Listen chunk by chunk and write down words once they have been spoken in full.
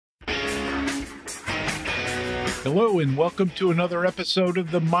Hello and welcome to another episode of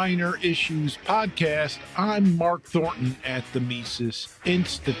the Minor Issues Podcast. I'm Mark Thornton at the Mises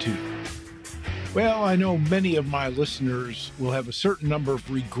Institute. Well, I know many of my listeners will have a certain number of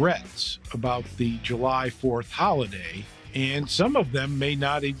regrets about the July 4th holiday, and some of them may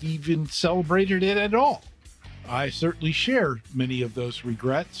not have even celebrated it at all. I certainly share many of those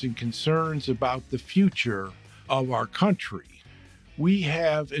regrets and concerns about the future of our country. We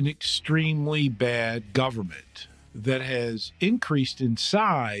have an extremely bad government that has increased in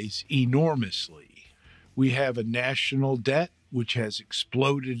size enormously. We have a national debt which has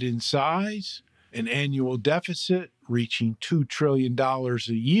exploded in size, an annual deficit reaching $2 trillion a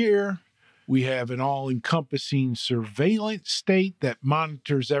year. We have an all-encompassing surveillance state that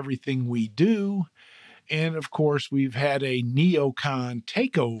monitors everything we do. And of course, we've had a neocon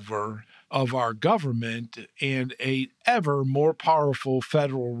takeover of our government and an ever more powerful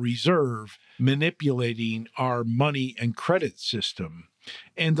Federal Reserve manipulating our money and credit system.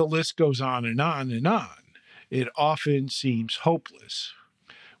 And the list goes on and on and on. It often seems hopeless.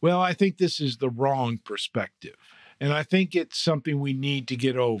 Well, I think this is the wrong perspective. And I think it's something we need to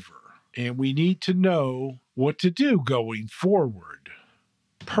get over. And we need to know what to do going forward.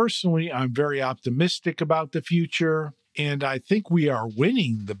 Personally, I'm very optimistic about the future, and I think we are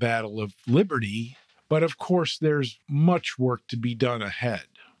winning the battle of liberty, but of course there's much work to be done ahead.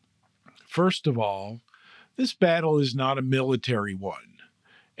 First of all, this battle is not a military one,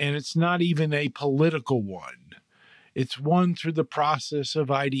 and it's not even a political one. It's won through the process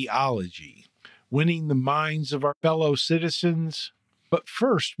of ideology, winning the minds of our fellow citizens, but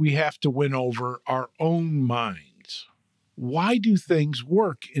first we have to win over our own minds. Why do things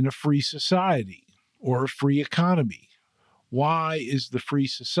work in a free society or a free economy? Why is the free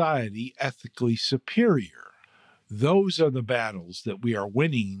society ethically superior? Those are the battles that we are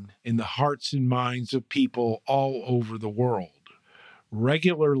winning in the hearts and minds of people all over the world.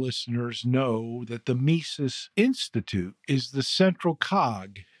 Regular listeners know that the Mises Institute is the central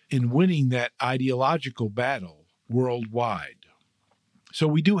cog in winning that ideological battle worldwide. So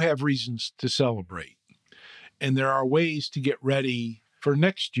we do have reasons to celebrate. And there are ways to get ready for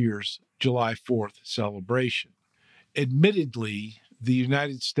next year's July 4th celebration. Admittedly, the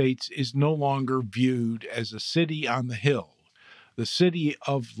United States is no longer viewed as a city on the hill, the city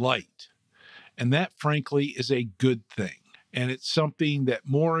of light. And that, frankly, is a good thing. And it's something that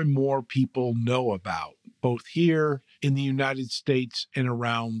more and more people know about, both here in the United States and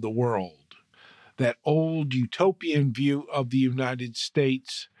around the world. That old utopian view of the United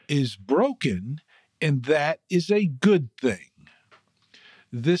States is broken, and that is a good thing.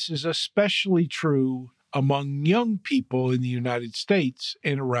 This is especially true among young people in the United States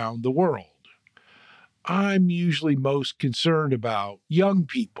and around the world. I'm usually most concerned about young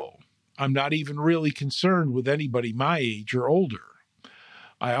people. I'm not even really concerned with anybody my age or older.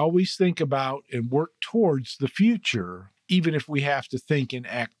 I always think about and work towards the future, even if we have to think and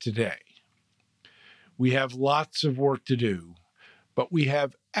act today. We have lots of work to do, but we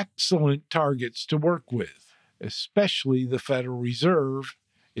have excellent targets to work with, especially the Federal Reserve,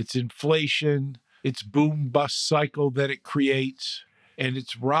 its inflation, its boom-bust cycle that it creates, and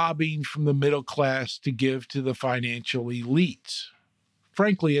its robbing from the middle class to give to the financial elites.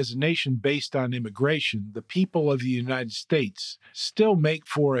 Frankly, as a nation based on immigration, the people of the United States still make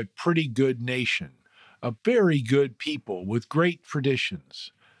for a pretty good nation, a very good people with great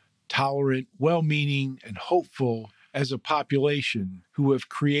traditions, tolerant, well-meaning, and hopeful as a population who have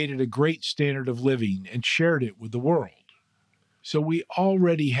created a great standard of living and shared it with the world. So we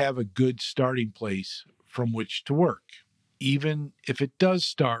already have a good starting place from which to work, even if it does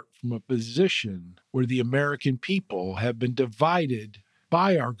start from a position where the American people have been divided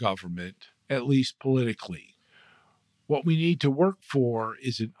by our government, at least politically. What we need to work for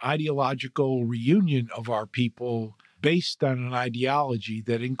is an ideological reunion of our people based on an ideology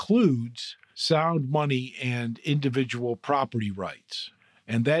that includes sound money and individual property rights.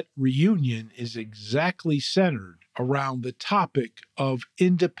 And that reunion is exactly centered around the topic of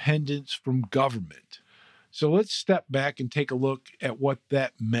independence from government. So let's step back and take a look at what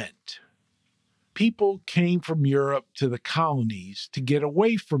that meant. People came from Europe to the colonies to get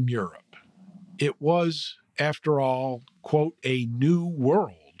away from Europe. It was, after all, quote, a new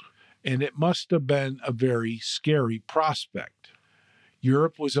world, and it must have been a very scary prospect.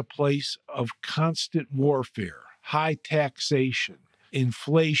 Europe was a place of constant warfare, high taxation,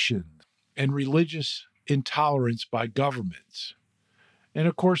 inflation, and religious intolerance by governments. And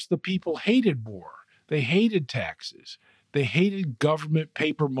of course, the people hated war. They hated taxes. They hated government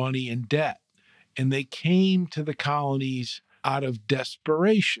paper money and debt. And they came to the colonies out of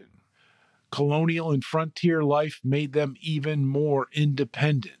desperation. Colonial and frontier life made them even more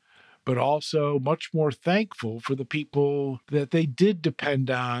independent, but also much more thankful for the people that they did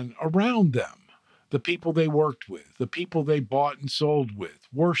depend on around them, the people they worked with, the people they bought and sold with,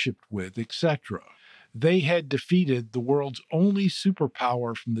 worshiped with, etc. They had defeated the world's only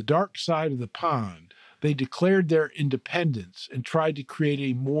superpower from the dark side of the pond. They declared their independence and tried to create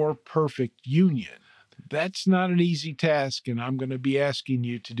a more perfect union. That's not an easy task, and I'm going to be asking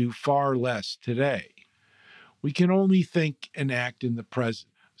you to do far less today. We can only think and act in the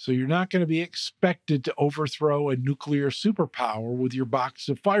present, so you're not going to be expected to overthrow a nuclear superpower with your box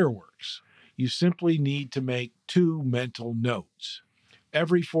of fireworks. You simply need to make 2 mental notes.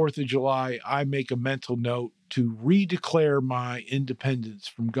 Every 4th of July, I make a mental note to redeclare my independence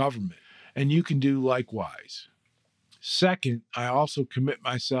from government, and you can do likewise. Second, I also commit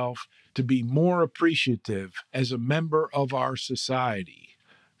myself to be more appreciative as a member of our society.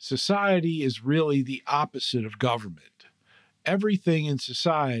 Society is really the opposite of government. Everything in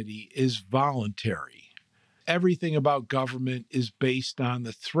society is voluntary. Everything about government is based on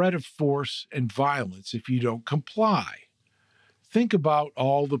the threat of force and violence if you don't comply. Think about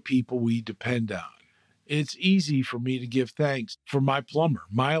all the people we depend on. It's easy for me to give thanks for my plumber,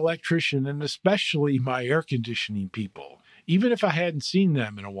 my electrician, and especially my air conditioning people, even if I hadn't seen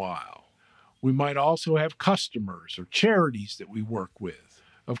them in a while. We might also have customers or charities that we work with.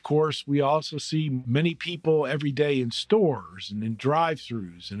 Of course, we also see many people every day in stores and in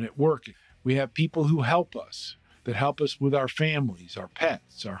drive-thrus and at work. We have people who help us, that help us with our families, our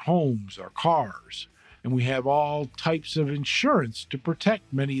pets, our homes, our cars. And we have all types of insurance to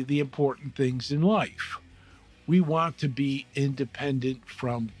protect many of the important things in life. We want to be independent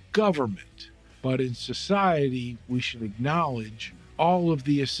from government, but in society, we should acknowledge all of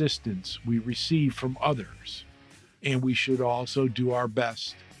the assistance we receive from others. And we should also do our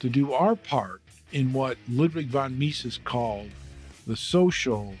best to do our part in what Ludwig von Mises called the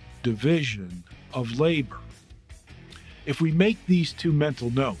social division of labor. If we make these 2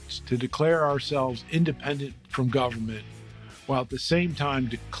 mental notes to declare ourselves independent from government, while at the same time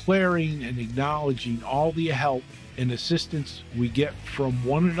declaring and acknowledging all the help and assistance we get from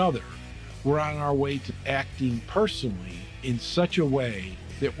one another, we're on our way to acting personally in such a way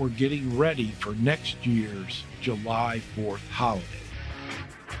that we're getting ready for next year's July 4th holiday.